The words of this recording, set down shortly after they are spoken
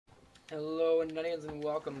Hello, Indians, and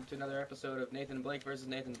welcome to another episode of Nathan Blake versus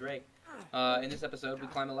Nathan Drake. In this episode, we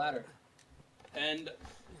climb a ladder. And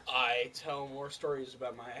I tell more stories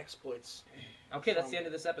about my exploits. Okay, that's the end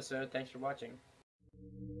of this episode. Thanks for watching.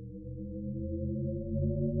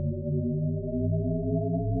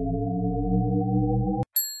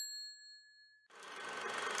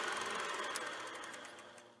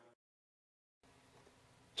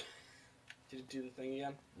 Did it do the thing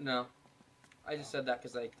again? No. I just said that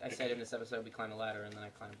because I said in this episode we climb a ladder, and then I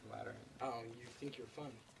climbed the ladder. Oh, you think you're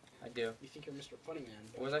fun. I do. You think you're Mr. Funny Man.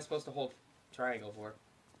 What was I supposed to hold triangle for?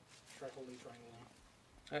 Try holding triangle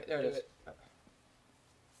now. Right, there it is. See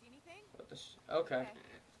anything? What the okay.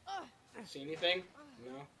 See anything?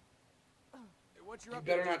 No. Hey, what You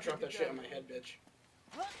better not drop that shit on my head, bitch.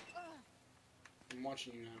 I'm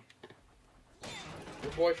watching you now.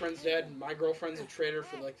 Your boyfriend's dead. My girlfriend's a traitor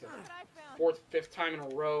for like the fourth, fifth time in a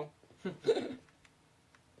row. I'm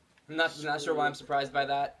not sure why I'm surprised by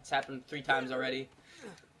that. It's happened 3 times already.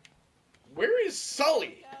 Where is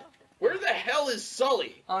Sully? Where the hell is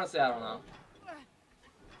Sully? Honestly, I don't know.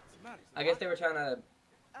 I guess they were trying to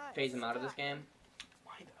phase him out of this game.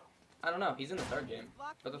 Why though? I don't know. He's in the 3rd game.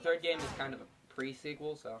 But the 3rd game is kind of a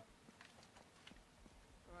pre-sequel, so...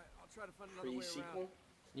 Pre-sequel?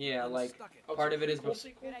 Yeah, like, Oh, part it's of it is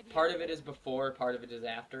sequel? part of it is before, part of it is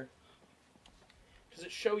after. Does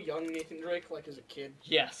it show young Nathan Drake like as a kid?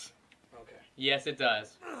 Yes. Okay. Yes, it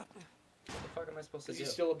does. What the fuck am I supposed to do? Is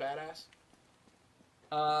he still a badass?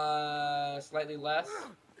 Slightly less.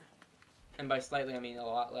 And by slightly, I mean a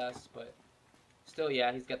lot less, but still,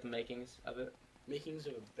 yeah, he's got the makings of it. Makings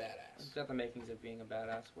of a He's badass. got the makings of being a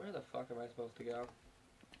badass. Where the fuck am I supposed to go?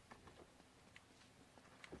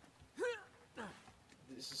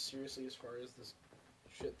 This is seriously as far as this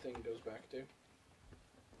shit thing goes back to.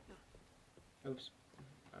 Oops.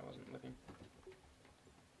 I wasn't looking.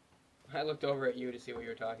 I looked over at you to see what you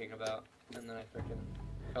were talking about, and then I freaking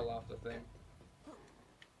fell off the thing.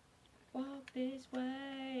 Walk this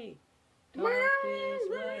way. Talk this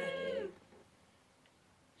way.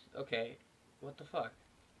 Okay. What the fuck?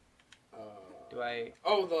 Do I...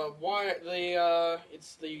 Oh,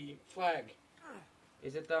 it's the flag.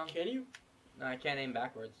 Is it though? Can you? No, I can't aim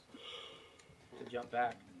backwards. To jump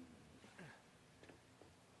back.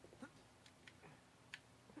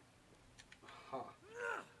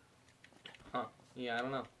 Huh. Yeah, I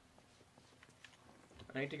don't know.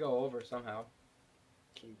 I need to go over somehow.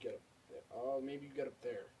 Can you get up there? Oh, maybe you get up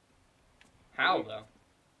there. How, Maybe. though?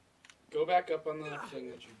 Go back up on the thing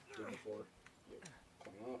that you did before. Yeah.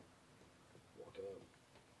 Climb up. Walk it up.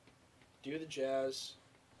 Do the jazz.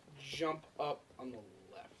 Jump up on the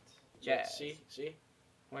left. Yeah, Jazz. see?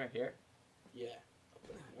 Where, here? Yeah. Up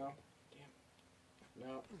there. No. Damn.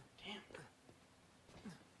 No. Damn.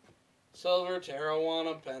 Silver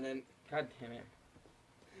Tarot pennant. God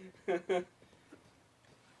damn it.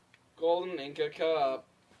 Golden Inca cup.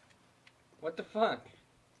 What the fuck?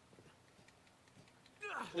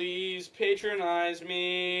 Please patronize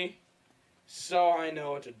me so I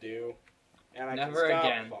know what to do. And I Never can stop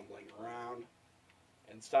again. fumbling around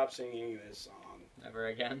and stop singing this song. Never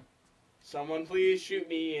again. Someone please shoot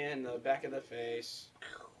me in the back of the face.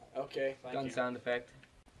 Okay, thank Gun you. sound effect.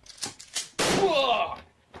 Whoa!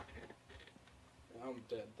 I'm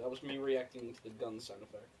dead. That was me reacting to the gun sound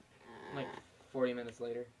effect. Like 40 minutes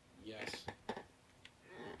later. Yes.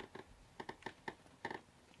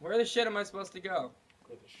 Where the shit am I supposed to go?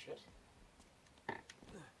 Where the shit?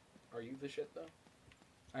 Are you the shit, though?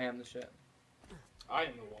 I am the shit. I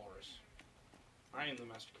am the walrus. I am the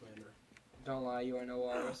master commander. Don't lie, you are no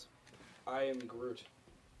walrus. I am Groot.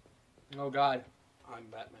 Oh god. I'm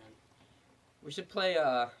Batman. We should play,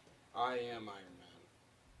 I am Iron Man.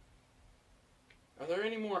 Are there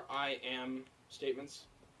any more I am statements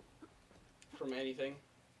from anything?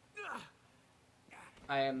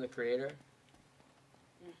 I am the creator.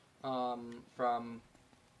 From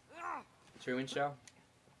Truman Show.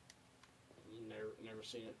 Never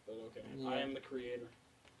seen it, but okay. Yeah. I am the creator.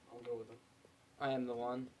 I'll go with it. I am the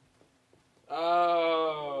one.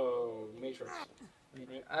 Oh, Matrix.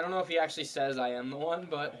 Right? I don't know if he actually says I am the one,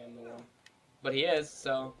 but I am the one. but he is,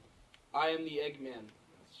 so. I am the Eggman.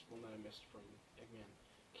 That's one that I missed from Eggman.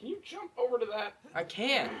 Can you jump over to that? I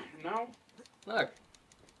can! No? Look.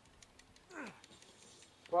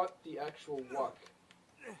 But the actual what?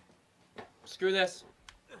 Screw this.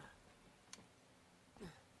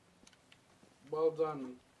 Well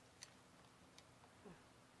done.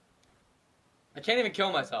 I can't even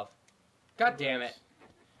kill myself. God damn it.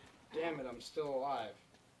 Damn it, I'm still alive.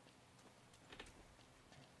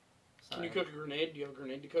 Can you cook a grenade? Do you have a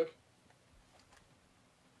grenade to cook?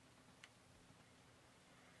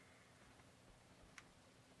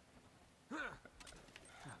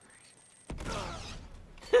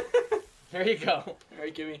 There you go.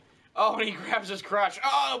 Alright, give me. Oh, and he grabs his crotch.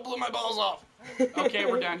 Oh, blew my balls off. Okay,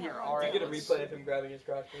 we're down here. All right. Can you get a replay of him grabbing his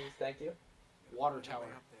crotch, please? Thank you. Water tower.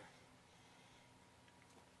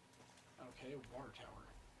 Okay, water tower.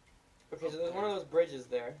 Okay, so there's one of those bridges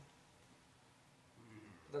there.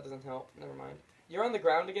 That doesn't help. Never mind. You're on the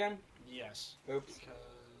ground again? Yes. Oops.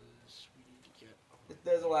 Because we need to get over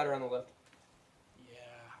There's a ladder on the left. Yeah,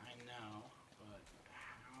 I know, but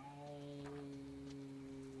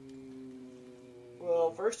how?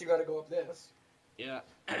 Well, first you gotta go up this. Yeah.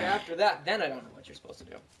 And after that, then I don't know what you're supposed to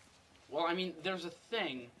do. Well, I mean, there's a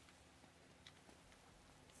thing.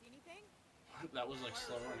 See anything? That was like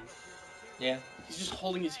slow running. Yeah. He's just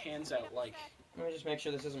holding his hands out like. Let me just make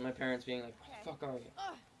sure this isn't my parents being like, "What the fuck are you?"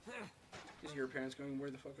 Is your parents going, where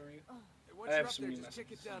the fuck are you? Hey, I have some new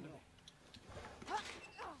messages.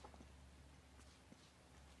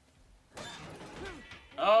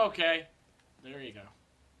 Okay. There you go.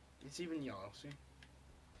 It's even yellow, see?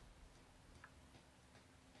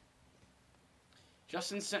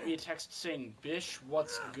 Justin sent me a text saying, Bish,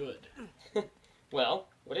 what's good? Well,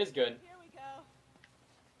 what is good? Here we go.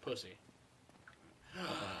 Pussy.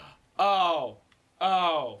 Oh.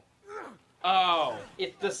 Oh. Oh.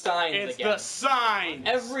 It's the signs It's again. the signs.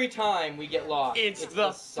 Every time we get lost, It's the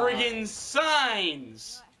friggin' signs.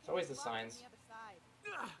 signs. It's always the signs.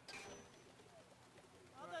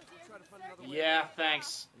 Yeah,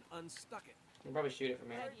 thanks. Unstuck it. You can probably shoot it from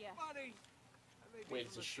here. Buddy. Wait,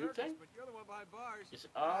 it's a shoot thing? But you're the one behind bars. Is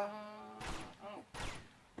it, oh.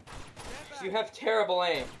 So you have terrible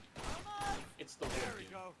aim. It's the There wood, we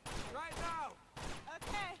dude. go. Right now.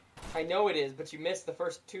 Okay. I know it is, but you missed the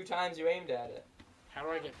first 2 times you aimed at it. How do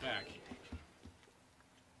I get back?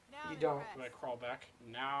 Now You I'm don't. impressed. Do I crawl back?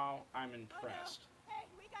 Now I'm Oh, no. impressed. Hey,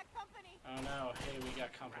 we got company. Oh no, hey, we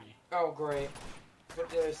got company. Oh, great. Flip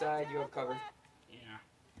to the other side, you have cover. Yeah.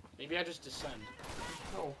 Maybe I just descend.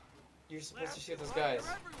 No. You're supposed to shoot those guys.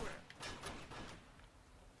 They're everywhere.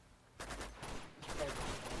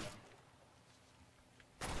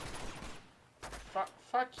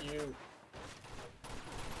 Fuck you.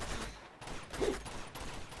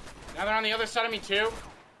 Now they're on the other side of me too?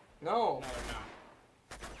 No. No, they're not.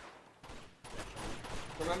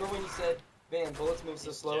 Remember when you said, man, bullets move so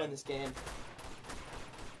He's slow dead. in this game?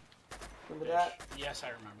 Remember that? Yes, I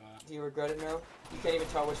remember that. Do you regret it now? You can't even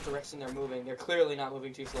tell which direction they're moving. They're clearly not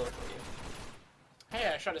moving too slow for you.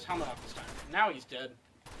 Hey, I shot his helmet off this time. Now he's dead.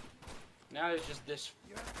 Now there's just this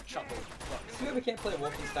chuckle. See why we can't play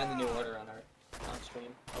Wolfenstein The New Order on stream.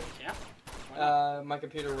 Oh, we can't? Why not? My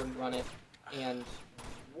computer wouldn't run it, and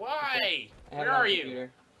Why? I have Where it on are the you?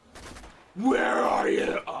 computer. Where are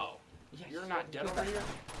you? Oh. Yes, You're not dead you over can. here?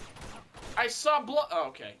 I saw blood. Oh,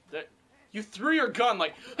 okay. You threw your gun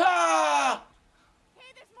like, ah! Hey,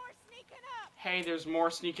 there's more sneaking up. Hey, there's more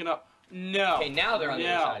sneaking up. No. Okay, now they're on the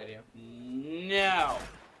other side of you. No.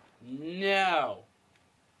 No.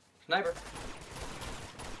 Sniper.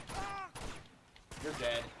 You're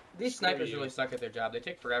dead. These Screw snipers you. really suck at their job. They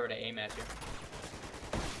take forever to aim at you.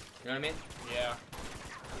 You know what I mean? Yeah.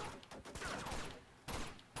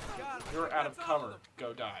 God, I You're think out of that's all cover. them.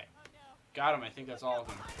 Go die. Oh no. Got him. I think that's all of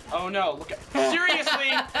them. Oh no, look at.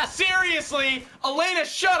 Seriously! Seriously! Elena,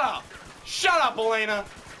 shut up! Shut up, Elena!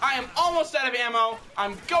 I am almost out of ammo.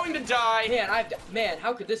 I'm going to die. Man,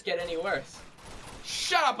 how could this get any worse?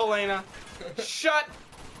 Shut up, Elena! Shut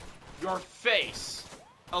your face,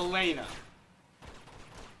 Elena.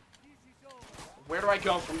 Where do I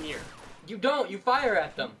go from here? You don't. You fire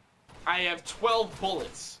at them. I have 12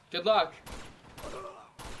 bullets. Good luck.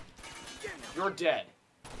 You're dead.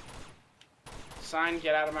 Sign,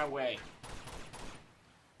 get out of my way.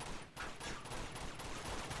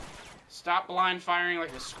 Stop blind firing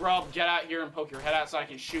like a scrub. Get out here and poke your head out so I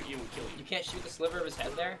can shoot you and kill You you. can't shoot the sliver of his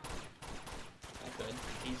head there? I could.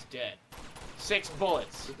 He's dead. 6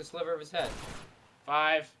 bullets. Shoot the sliver of his head.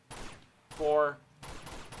 5, 4,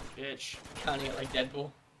 bitch. Counting it like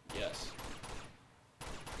Deadpool. Yes.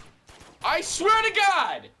 I swear to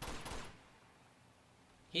God!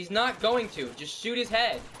 He's not going to. Just shoot his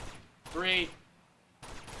head. 3,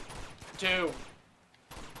 2.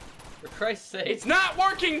 For Christ's sake. It's not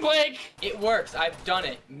working, Blake! It works. I've done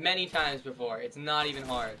it many times before. It's not even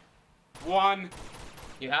hard. 1.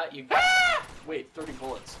 You Ah! Wait, 30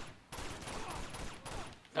 bullets.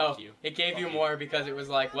 Oh, Fuck you. it gave Fuck you you. more because it was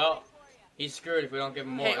like, well, he's screwed if we don't give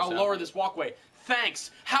him more. Hey, I'll so. lower this walkway. Thanks.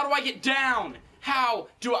 How do I get down? How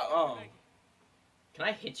do I? Oh. Can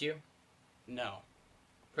I hit you No.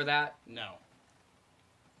 for that? No.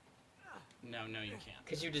 No, no, you can't.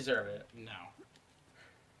 Because you deserve it. No.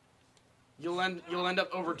 You'll end up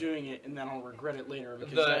overdoing it, and then I'll regret it later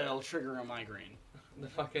because The- then it'll trigger a migraine. The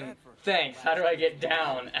fucking thanks. How do I get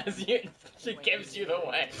down? As she gives you the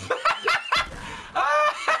way,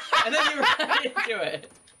 and then you ran into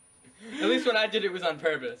it. At least when I did it was on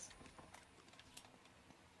purpose.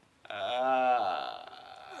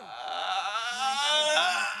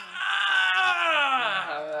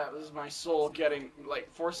 That was my soul getting, like,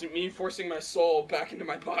 forcing my soul back into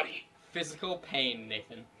my body. Physical pain,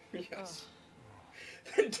 Nathan. Yes.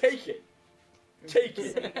 Then take it. Take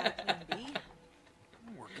it.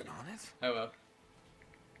 I'm working on it. Oh well.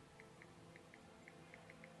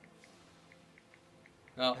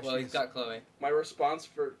 Oh well, he's got Chloe. My response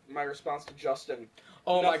to Justin.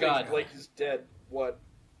 Oh my Nothing, God. Blake is dead. What?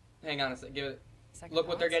 Hang on a sec. Give it. Look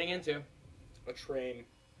what they're getting into. A train.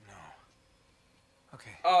 No.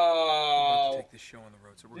 Okay. I'm Oh. about to take this show on the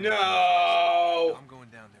road, so we're No. I'm going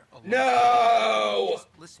down there alone. No. Just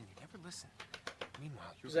listen. You never listen.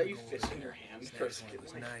 Meanwhile, you're Is that gonna you go over fisting there your hand and for a snag one of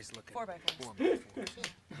second? those nice looking 4x4s.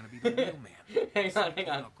 4x4s. You're gonna be the real man. Hang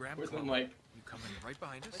on. I'll grab Where's the Chloe. mic? You come in right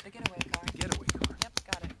behind us. With the getaway car. The getaway car. Yep,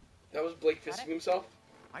 got it. That was Blake Got fisting it? himself.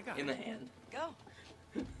 I got In it. the hand. Go.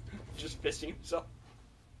 Just fisting himself.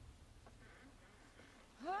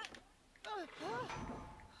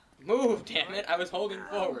 Move, damn it! I was holding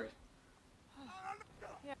forward.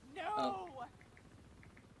 Yeah. No. Oh.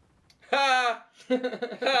 Ha!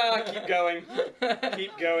 Ha! Keep going.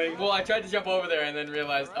 Keep going. Well, I tried to jump over there and then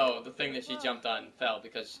realized, oh, the thing that she jumped on fell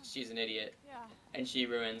because she's an idiot Yeah. and she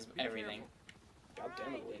ruins everything. God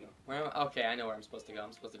damn it, Lena. Where am I? Okay, I know where I'm supposed to go.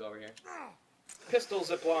 I'm supposed to go over here. Pistol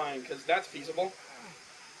zip line, because that's feasible.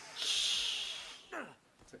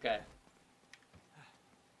 It's okay.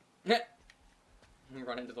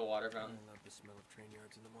 Run into the water I fountain. love the smell of train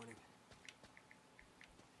yards in the morning.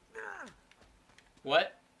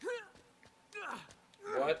 What?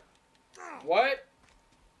 What? What?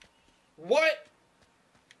 What?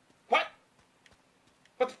 What?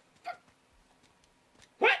 What the fuck?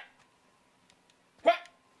 What? What?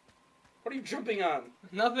 What are you jumping on?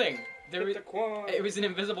 Nothing. There Hit was, the quad. it was an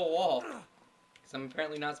invisible wall. So I'm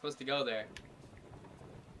apparently not supposed to go there.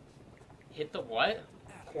 Hit the what?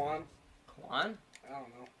 Quan? Quan? I don't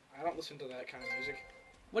know. I don't listen to that kind of music.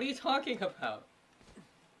 What are you talking about?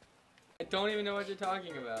 I don't even know what you're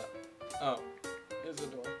talking about. Oh, there's the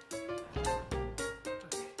door.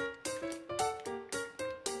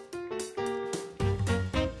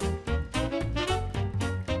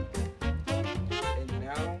 And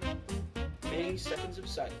now, many seconds of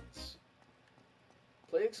silence.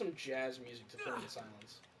 Play like some jazz music to fill in the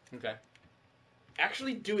silence. Okay.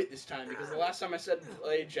 Actually do it this time, because the last time I said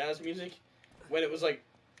play jazz music, when it was like,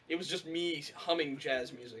 it was just me humming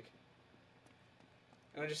jazz music.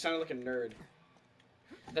 And I just sounded like a nerd.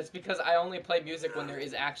 That's because I only play music when there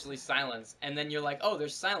is actually silence. And then you're like, oh,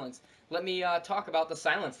 there's silence. Let me talk about the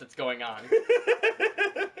silence that's going on.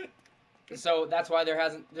 So that's why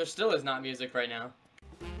there still is not music right now.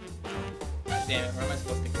 God damn it, where am I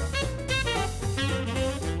supposed to go?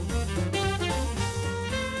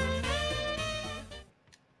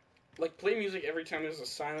 Like, play music every time there's a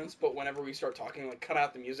silence, but whenever we start talking, like, cut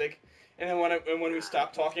out the music. And then when we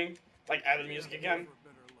stop talking, like, add the music again.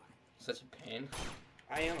 Such a pain.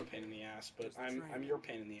 I am a pain in the ass, but I'm your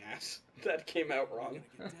pain in the ass. That came out wrong.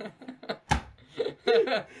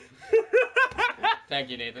 Thank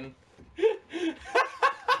you, Nathan.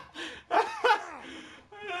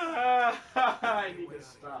 I need to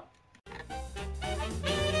stop.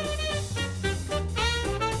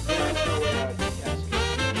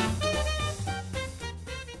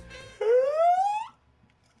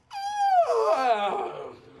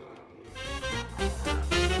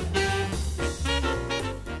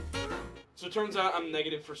 So it turns out I'm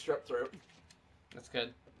negative for strep throat. That's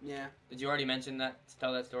good. Yeah. Did you already mention that,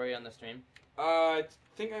 tell that story on the stream? I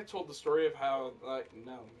think I told the story of how,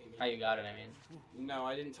 no, maybe. How you got it, I mean. No,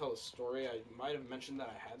 I didn't tell the story. I might have mentioned that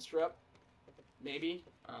I had strep. Maybe.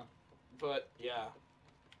 Oh. But, yeah.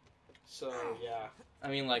 So, yeah. I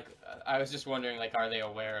mean, like, I was just wondering, like, are they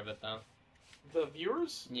aware of it, though? The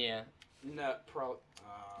viewers? Yeah. No, probably.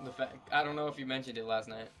 I don't know if you mentioned it last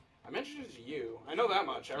night. I mentioned it to you. I know that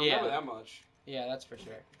much. I remember that much. Yeah, that's for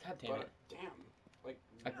sure. God damn But, it. damn. Like,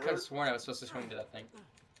 I could have sworn I was supposed to swing to that thing.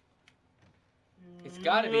 It's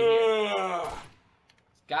gotta be here.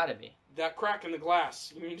 It's gotta be. That crack in the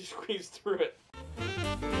glass. You need to squeeze through it.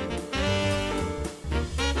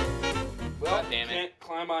 Well, God damn it. can't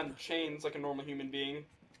climb on chains like a normal human being.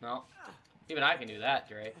 No. Even I can do that,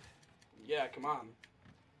 Dre. Yeah, come on.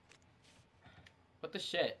 What the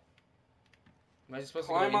shit? Am I just supposed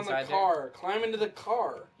Climb to go on the inside car. there? Climb into the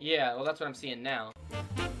car. Yeah, well, that's what I'm seeing now.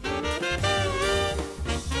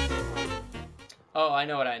 Oh, I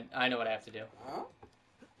know what I have to do. Huh?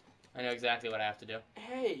 I know exactly what I have to do.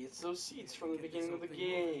 Hey, it's those seats from the beginning of the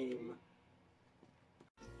game.